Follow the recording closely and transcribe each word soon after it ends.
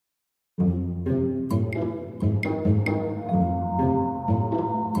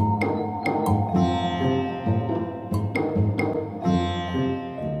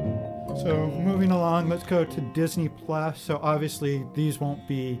moving along, let's go to Disney Plus. So obviously these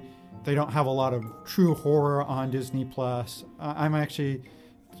they don't have a lot of true horror on Disney Plus. I'm actually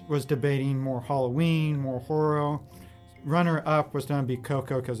was debating more Halloween, more horror. Runner up was going to be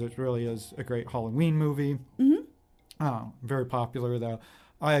Coco because it really is a great Halloween movie. Very popular though.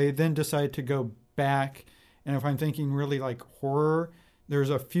 I then decided to go back, and if I'm thinking really like horror, there's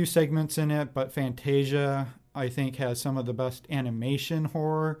a few segments in it, but Fantasia I think has some of the best animation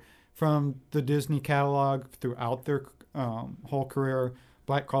horror from the Disney catalog throughout their whole career.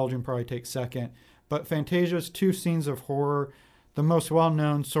 Black Cauldron probably takes second. But Fantasia's 2 scenes of horror, the most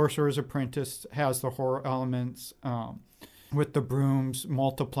well-known, Sorcerer's Apprentice, has the horror elements with the brooms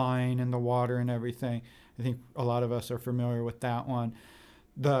multiplying in the water and everything. I think a lot of us are familiar with that one.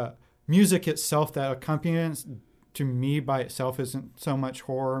 The music itself that accompanies to me by itself isn't so much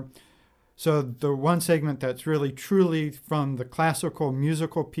horror. So the one segment that's really truly from the classical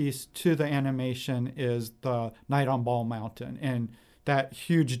musical piece to the animation is the Night on Ball Mountain. And that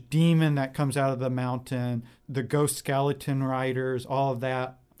huge demon that comes out of the mountain, the ghost skeleton riders, all of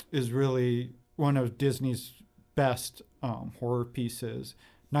that is really one of Disney's best horror pieces.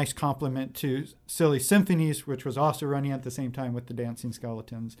 Nice compliment to Silly Symphonies, which was also running at the same time with the dancing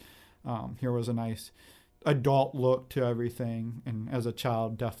skeletons. Here was a nice adult look to everything, and as a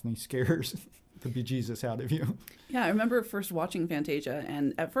child definitely scares the bejesus out of you. Yeah, I remember first watching Fantasia,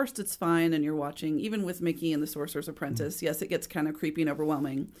 and at first it's fine, and you're watching, even with Mickey and the Sorcerer's Apprentice, yes, it gets kind of creepy and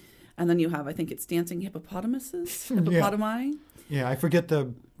overwhelming. And then you have, I think it's dancing hippopotami. Yeah, I forget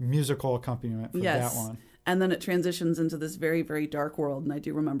the musical accompaniment for that one. And then it transitions into this very, very dark world, and I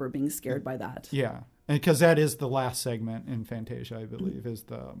do remember being scared by that. Yeah, because that is the last segment in Fantasia, I believe, is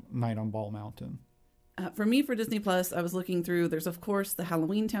the Night on Ball Mountain. For me, for Disney Plus, I was looking through, there's, of course, the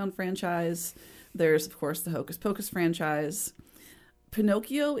Halloween Town franchise. There's, of course, the Hocus Pocus franchise.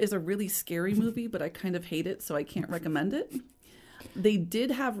 Pinocchio is a really scary movie, but I kind of hate it, so I can't recommend it. They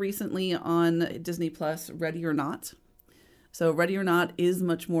did have recently on Disney Plus Ready or Not. So Ready or Not is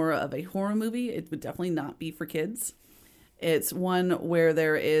much more of a horror movie. It would definitely not be for kids. It's one where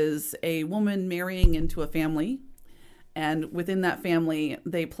there is a woman marrying into a family, and within that family,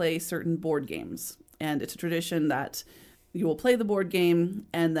 they play certain board games. And it's a tradition that you will play the board game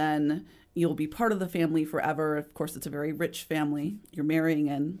and then you'll be part of the family forever. Of course, it's a very rich family you're marrying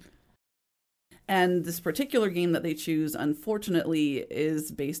in. And this particular game that they choose, unfortunately,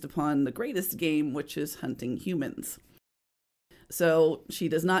 is based upon the greatest game, which is hunting humans. So she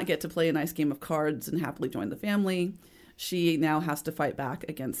does not get to play a nice game of cards and happily join the family. She now has to fight back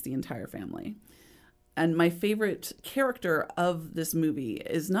against the entire family. And my favorite character of this movie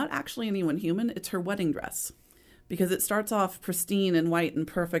is not actually anyone human, it's her wedding dress. Because it starts off pristine and white and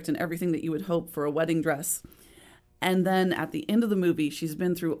perfect and everything that you would hope for a wedding dress. And then at the end of the movie, she's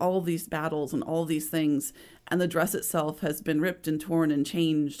been through all these battles and all these things, and the dress itself has been ripped and torn and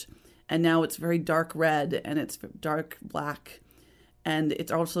changed. And now it's very dark red and it's dark black. And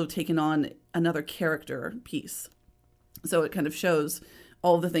it's also taken on another character piece. So it kind of shows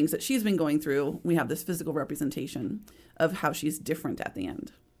all the things that she's been going through. We have this physical representation of how she's different at the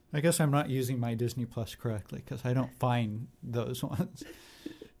end. I guess I'm not using my Disney Plus correctly because I don't find those ones.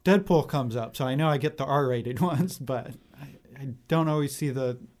 Deadpool comes up, so I know I get the R-rated ones, but I don't always see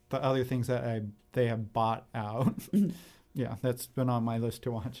the other things that they have bought out. Yeah, that's been on my list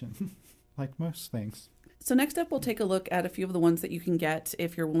to watch, and like most things. So next up, we'll take a look at a few of the ones that you can get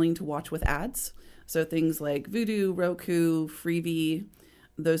if you're willing to watch with ads. So things like Vudu, Roku, Freevee,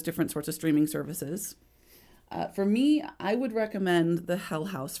 those different sorts of streaming services. For me, I would recommend the Hell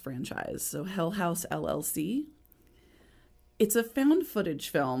House franchise, so Hell House LLC. It's a found footage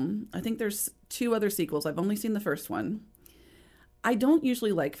film. I think there's 2 other sequels. I've only seen the first one. I don't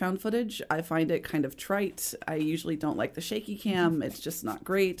usually like found footage. I find it kind of trite. I usually don't like the shaky cam. It's just not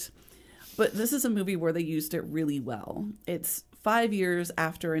great. But this is a movie where they used it really well. It's 5 years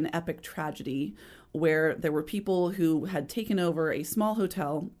after an epic tragedy where there were people who had taken over a small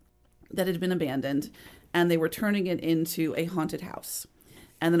hotel that had been abandoned, and they were turning it into a haunted house.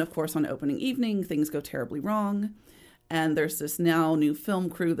 And then, of course, on opening evening, things go terribly wrong. And there's this now new film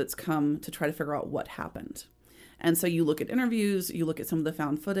crew that's come to try to figure out what happened. And so you look at interviews, you look at some of the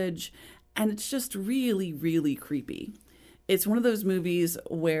found footage, and it's just really, really creepy. It's one of those movies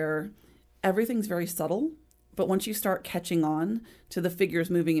where everything's very subtle, but once you start catching on to the figures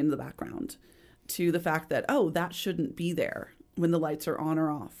moving into the background, to the fact that, oh, that shouldn't be there when the lights are on or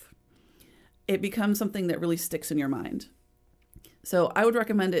off, it becomes something that really sticks in your mind. So I would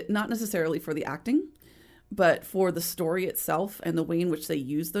recommend it not necessarily for the acting, but for the story itself and the way in which they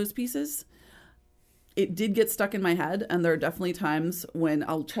use those pieces. it did get stuck in my head, and there are definitely times when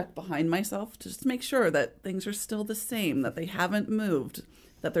I'll check behind myself to just make sure that things are still the same, that they haven't moved,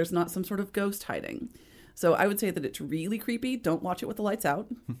 that there's not some sort of ghost hiding. So I would say that it's really creepy. Don't watch it with the lights out.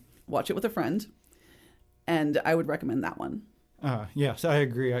 Watch it with a friend. And I would recommend that one. Yes, I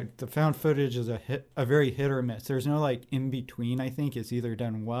agree. The found footage is a very hit or miss. There's no like in between. I think it's either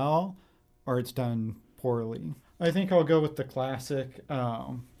done well or it's done poorly. I think I'll go with the classic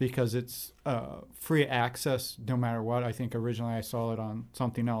because it's free access no matter what. I think originally I saw it on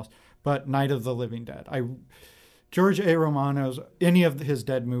something else, but Night of the Living Dead. George A. Romano's, any of his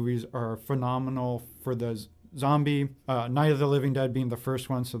Dead movies are phenomenal for the zombie. Night of the Living Dead being the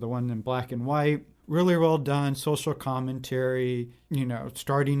first one, so the one in black and white. Really well done, social commentary,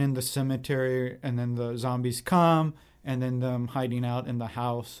 starting in the cemetery and then the zombies come and then them hiding out in the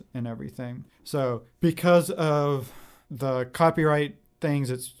house and everything. So because of the copyright things,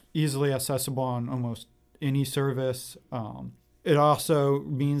 it's easily accessible on almost any service. It also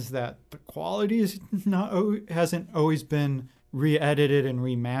means that the quality hasn't always been re-edited and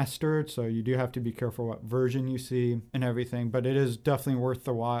remastered, so you do have to be careful what version you see and everything, but it is definitely worth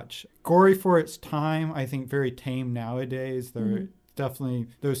the watch. Gory for its time, I think very tame nowadays. There are definitely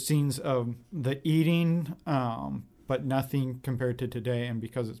those scenes of the eating, but nothing compared to today, and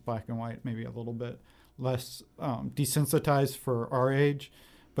because it's black and white, maybe a little bit less desensitized for our age,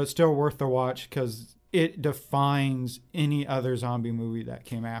 but still worth the watch because it defines any other zombie movie that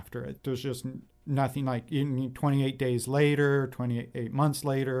came after it. There's just nothing like 28 Days Later, 28 Months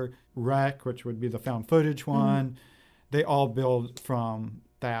Later, Wreck, which would be the found footage one. They all build from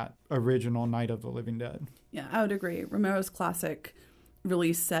that original Night of the Living Dead. Yeah, I would agree. Romero's classic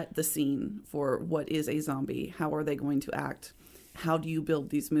really set the scene for what is a zombie. How are they going to act? How do you build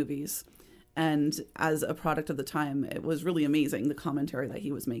these movies? And as a product of the time, it was really amazing, the commentary that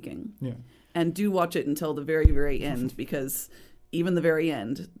he was making. Yeah. And do watch it until the very, very end, because even the very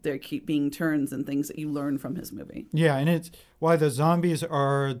end, there keep being turns and things that you learn from his movie. Yeah, and it's why the zombies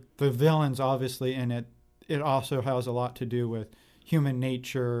are the villains, obviously, and it also has a lot to do with human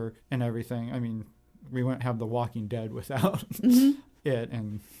nature and everything. I mean, we wouldn't have The Walking Dead without it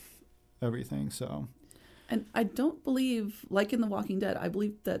and everything, so. And I don't believe, like in The Walking Dead, I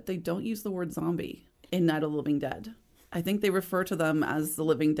believe that they don't use the word zombie in Night of the Living Dead. I think they refer to them as the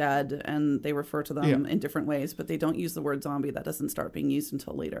living dead, and they refer to them in different ways, but they don't use the word zombie. That doesn't start being used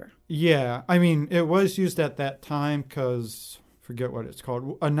until later. Yeah, I mean, it was used at that time because, forget what it's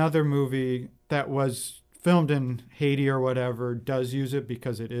called, another movie that was filmed in Haiti or whatever does use it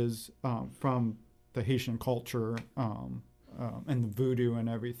because it is from the Haitian culture and the voodoo and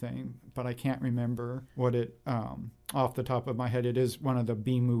everything, but I can't remember what it, off the top of my head. It is one of the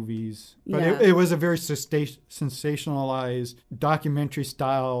B movies, but it was a very sensationalized documentary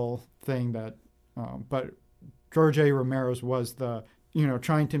style thing that, but George A. Romero's was the,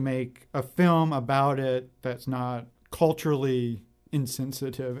 trying to make a film about it that's not culturally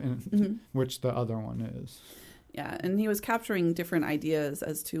insensitive, and which the other one is. Yeah, and he was capturing different ideas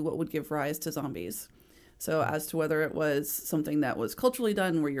as to what would give rise to zombies. So as to whether it was something that was culturally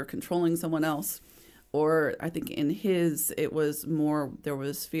done where you're controlling someone else, or I think in his, it was more, there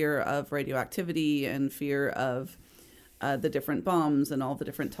was fear of radioactivity and fear of the different bombs and all the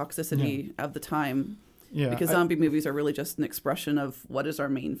different toxicity of the time. Yeah, because zombie movies are really just an expression of what is our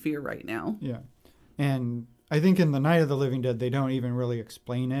main fear right now. Yeah. And I think in the Night of the Living Dead, they don't even really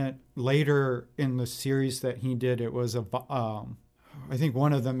explain it. Later in the series that he did, it was I think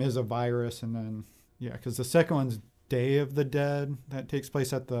one of them is a virus, and then, yeah, because the second one's Day of the Dead that takes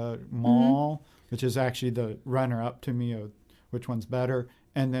place at the mall, which is actually the runner-up to me of which one's better.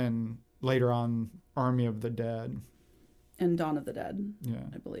 And then later on, Army of the Dead. And Dawn of the Dead,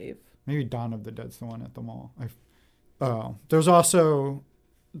 I believe. Maybe Dawn of the Dead's the one at the mall. There's also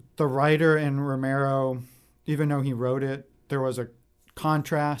the writer in Romero, even though he wrote it, there was a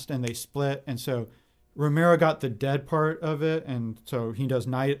contrast and they split. And so Romero got the dead part of it, and so he does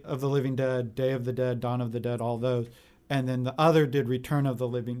Night of the Living Dead, Day of the Dead, Dawn of the Dead, all those. And then the other did Return of the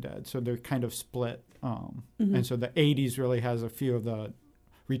Living Dead. So they're kind of split. And so the 80s really has a few of the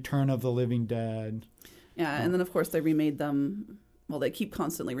Return of the Living Dead. Yeah, and then of course they remade them. Well, they keep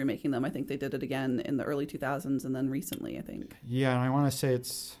constantly remaking them. I think they did it again in the early 2000s and then recently, I think. Yeah, and I want to say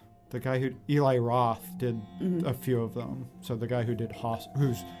it's the guy Eli Roth did a few of them. So the guy who did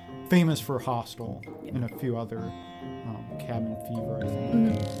who's famous for Hostel and a few other Cabin Fever, I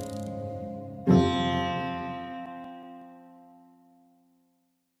think.